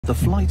The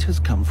flight has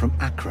come from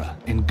Accra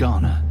in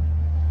Ghana.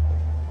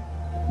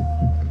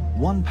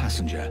 One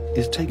passenger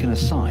is taken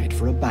aside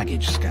for a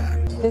baggage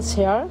scan. This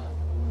here,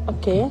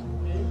 okay,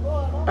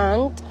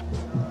 and...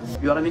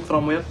 You are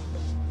from where?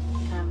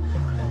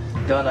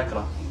 Ghana,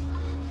 Accra.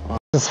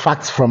 This is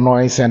Facts from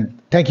Noise,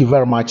 and thank you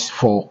very much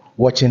for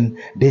watching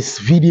this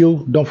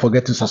video. Don't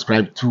forget to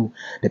subscribe to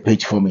the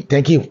page for me.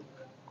 Thank you.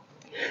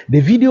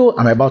 The video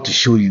I'm about to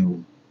show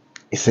you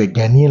is a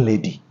Ghanaian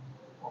lady,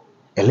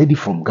 a lady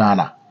from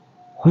Ghana,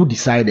 who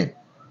decided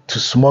to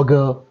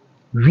smuggle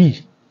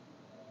weed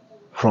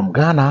from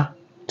Ghana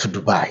to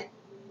Dubai.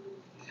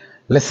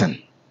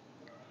 Listen,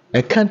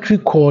 a country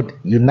called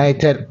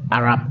United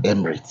Arab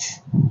Emirates.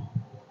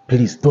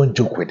 Please don't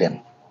joke with them.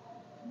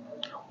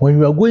 When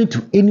you are going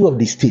to any of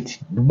the states,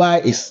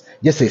 Dubai is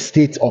just a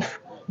state of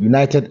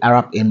United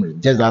Arab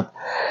Emirates. Just that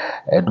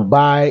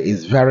Dubai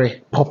is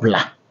very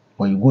popular.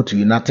 When you go to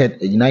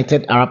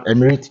United Arab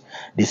Emirates,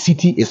 the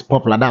city is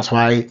popular. That's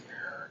why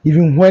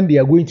even when they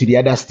are going to the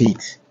other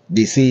states,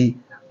 they say,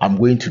 I'm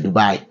going to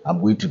Dubai, I'm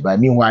going to Dubai.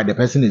 Meanwhile, the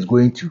person is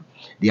going to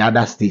the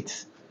other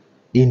states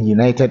in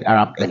United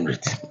Arab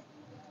Emirates.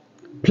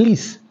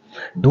 Please,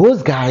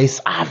 those guys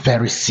are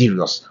very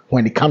serious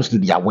when it comes to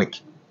their work.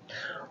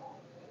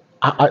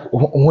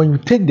 When you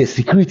take the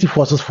security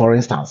forces, for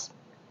instance,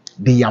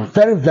 they are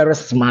very, very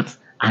smart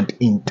and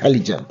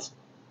intelligent.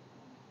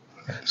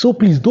 So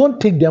please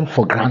don't take them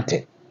for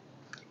granted.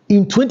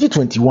 In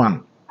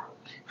 2021,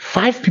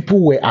 5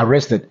 people were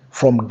arrested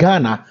from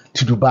Ghana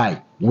to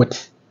Dubai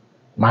with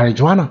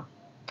marijuana,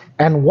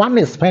 and one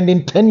is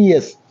spending 10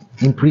 years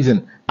in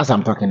prison as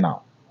I'm talking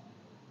now.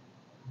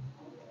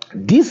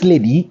 This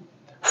lady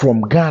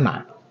from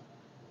Ghana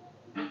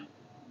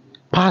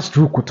passed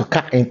through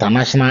Cocain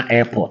International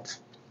Airport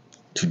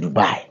to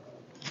Dubai,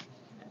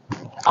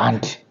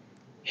 and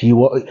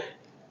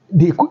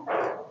the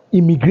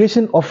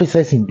immigration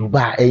officers in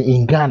Dubai,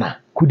 in Ghana,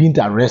 couldn't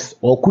arrest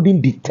or couldn't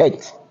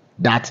detect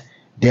that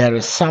there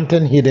is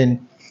something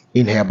hidden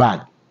in her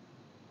bag.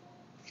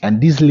 And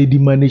this lady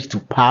managed to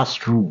pass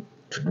through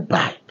to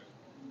Dubai.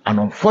 And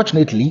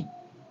unfortunately,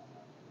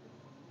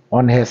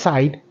 on her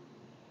side,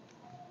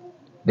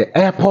 the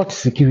airport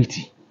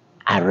security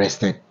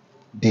arrested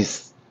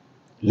this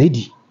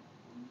lady.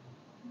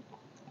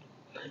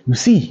 You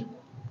see,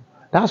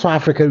 that's why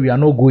Africa, we are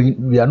not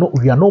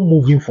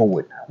moving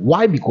forward.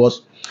 Why?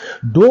 Because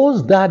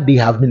those that they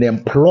have been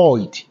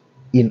employed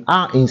in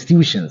our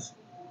institutions,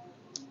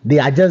 they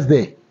are just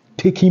there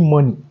taking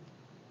money.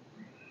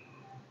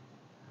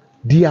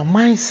 Their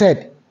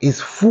mindset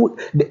is full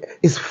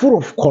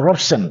of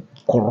corruption.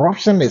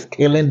 Corruption is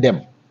killing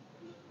them.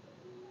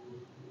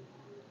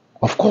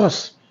 Of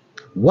course,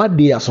 what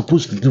they are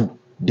supposed to do,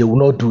 they will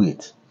not do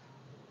it.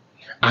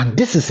 And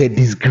this is a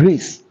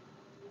disgrace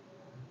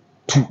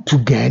to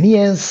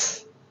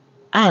Ghanaians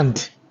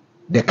and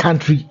the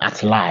country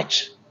at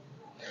large.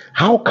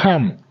 How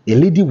come a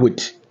lady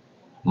with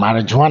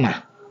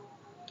marijuana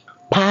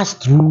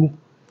passed through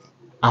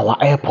our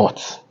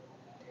airports?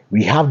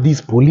 We have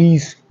these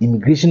police,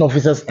 immigration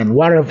officers, and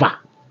whatever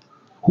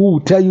who will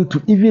tell you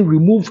to even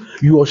remove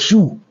your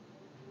shoe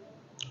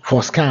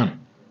for scan.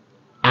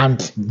 And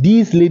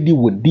this lady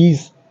with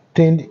these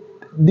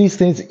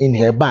things in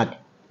her bag,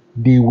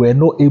 they were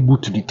not able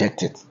to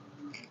detect it.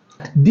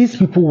 These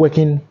people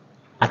working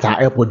at our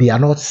airport, they are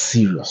not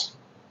serious.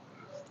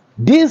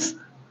 This,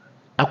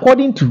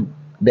 according to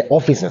the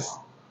officers,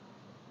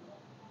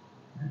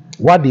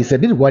 what they said,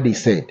 this is what they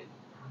said,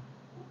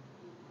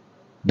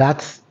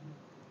 that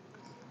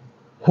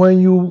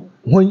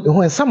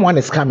when someone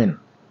is coming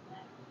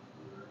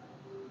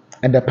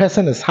and the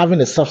person is having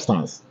a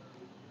substance,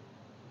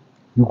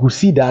 you could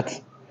see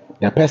that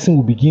the person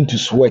will begin to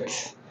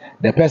sweat.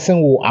 The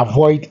person will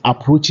avoid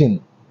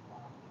approaching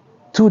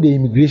to the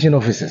immigration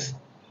officers.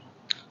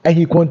 And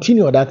he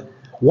continued that,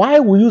 why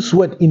will you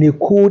sweat in a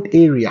cold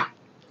area?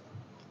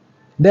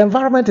 The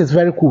environment is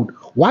very cold.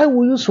 Why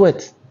will you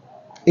sweat?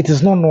 It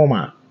is not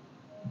normal.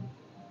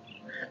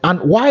 And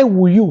why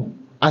will you,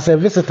 as a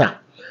visitor,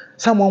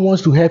 someone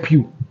wants to help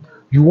you,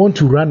 you want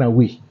to run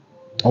away,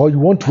 or you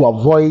want to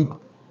avoid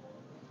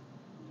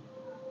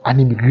an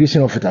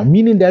immigration officer,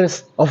 meaning there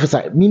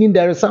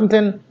is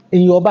something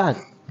in your bag,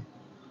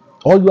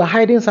 or you are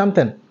hiding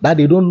something that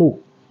they don't know,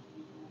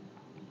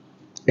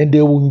 and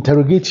they will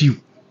interrogate you.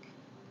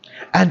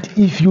 And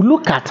if you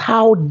look at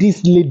how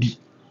this lady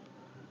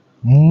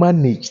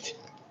managed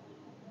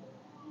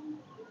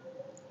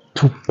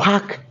to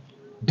pack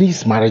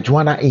this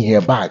marijuana in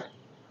her bag,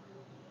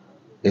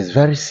 it's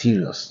very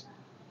serious.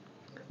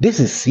 This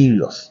is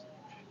serious.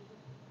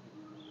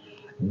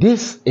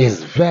 This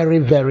is very,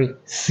 very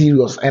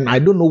serious. And I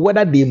don't know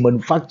whether they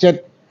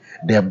manufactured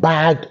the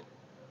bag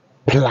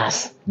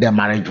plus the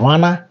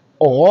marijuana,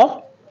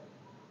 or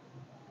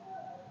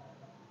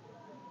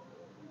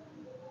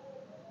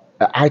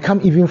I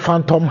can't even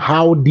fathom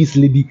how this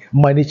lady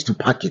managed to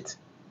pack it.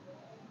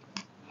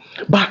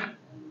 But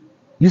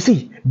you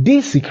see,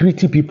 these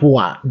security people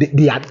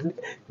they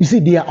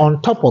are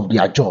on top of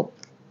their job.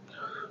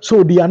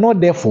 So they are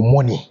not there for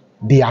money.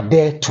 they are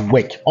there to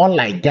work,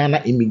 unlike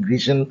Ghana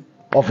immigration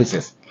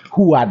officers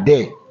who are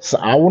there. So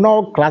I will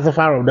not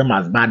classify them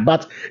as bad,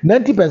 but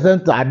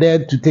 90% are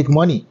there to take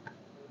money.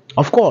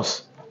 Of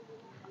course,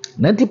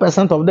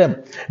 90% of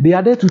them, they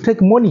are there to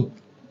take money.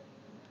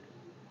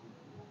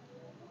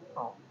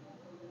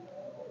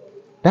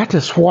 That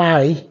is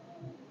why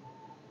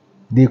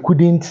they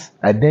couldn't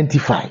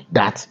identify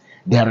that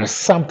there is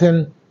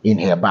something in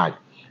her bag.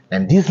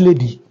 And this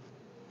lady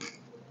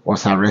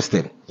was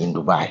arrested in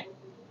Dubai.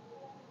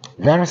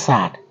 Very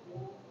sad.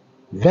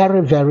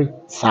 Very, very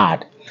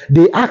sad.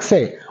 They asked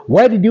her,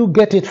 where did you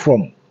get it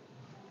from?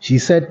 She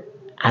said,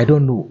 I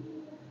don't know.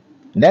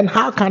 Then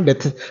how come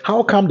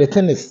the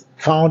thing is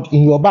found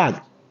in your bag?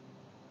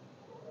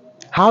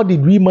 How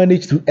did we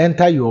manage to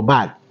enter your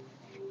bag?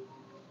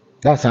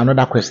 That's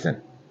another question.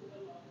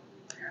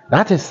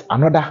 That is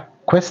another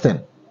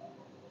question.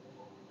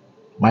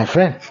 My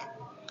friend,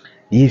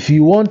 if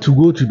you want to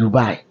go to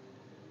Dubai,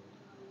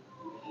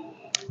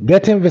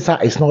 getting visa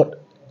is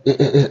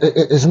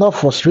not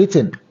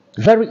frustrating.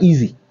 Very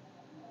easy.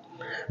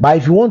 But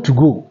if you want to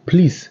go,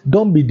 please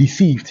don't be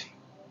deceived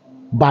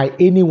by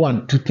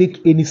anyone to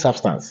take any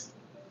substance.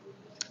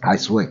 I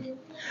swear.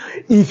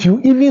 If you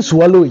even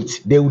swallow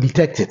it, they will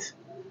detect it.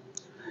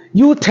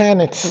 You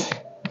turn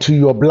it to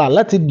your blood.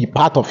 Let it be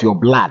part of your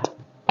blood.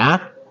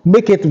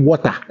 Make it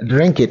water.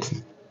 Drink it.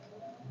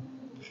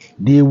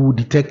 They will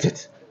detect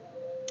it.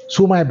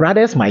 So my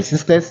brothers, my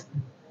sisters,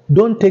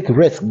 don't take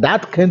risk.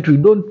 That country,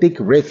 don't take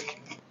risk.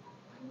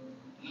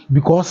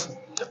 Because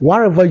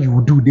whatever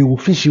you do, they will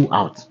fish you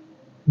out.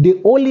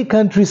 The only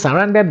country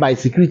surrounded by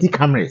security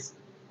cameras.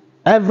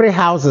 Every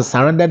house is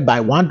surrounded by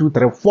 1, 2,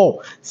 3,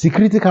 4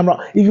 security camera.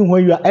 Even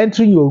when you are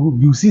entering your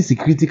room, you see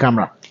security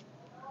camera.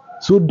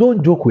 So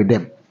don't joke with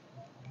them.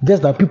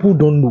 Just that people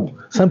don't know.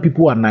 Some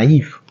people are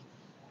naive.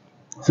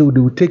 So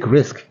they will take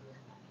risk.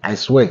 I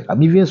swear.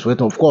 I'm even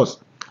sweating. Of course,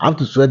 I have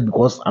to sweat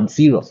because I'm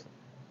serious.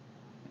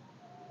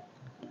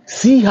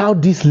 See how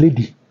this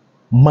lady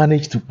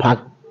managed to pack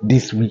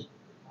this way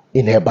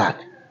in her bag.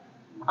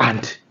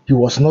 And he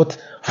was not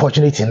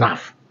fortunate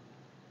enough.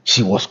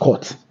 She was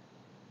caught.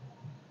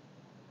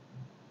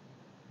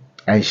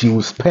 And she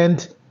will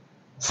spend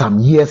some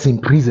years in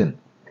prison.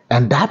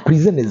 And that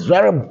prison is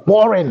very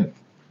boring.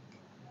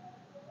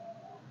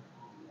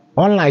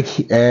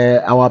 Unlike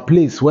our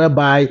place,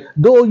 whereby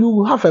though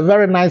you have a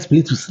very nice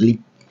place to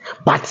sleep,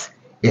 but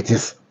it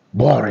is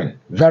boring,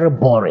 very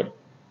boring.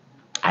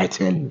 I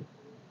tell you.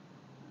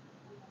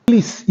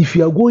 Please, if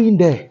you are going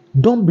there,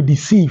 don't be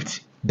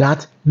deceived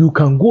that you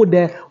can go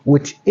there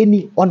with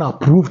any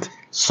unapproved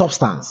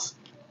substance,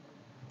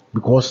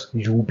 because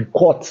you will be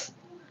caught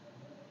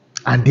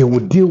and they will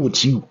deal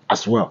with you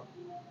as well.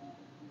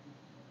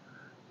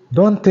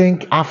 Don't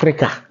think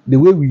Africa, the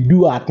way we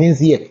do our things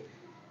here.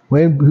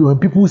 When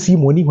people see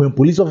money, when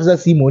police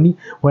officers see money,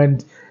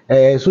 when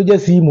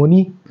soldiers see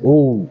money,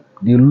 oh,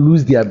 they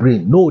lose their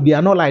brain. No, they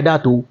are not like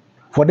that. Oh,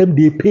 for them,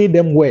 they pay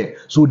them well.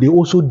 So they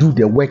also do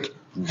their work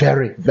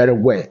very, very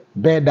well.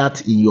 Bear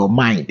that in your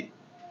mind,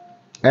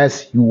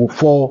 as you will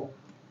fall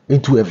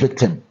into a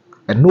victim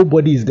and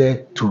nobody is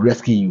there to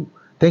rescue you.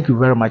 Thank you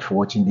very much for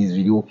watching this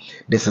video.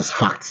 This is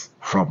Facts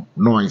from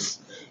Noise.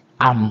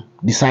 I'm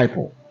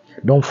Disciple.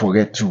 Don't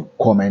forget to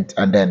comment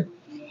and then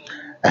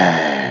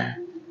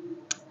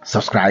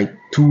subscribe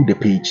to the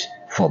page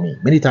for me.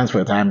 Many thanks for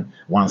your time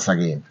once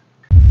again.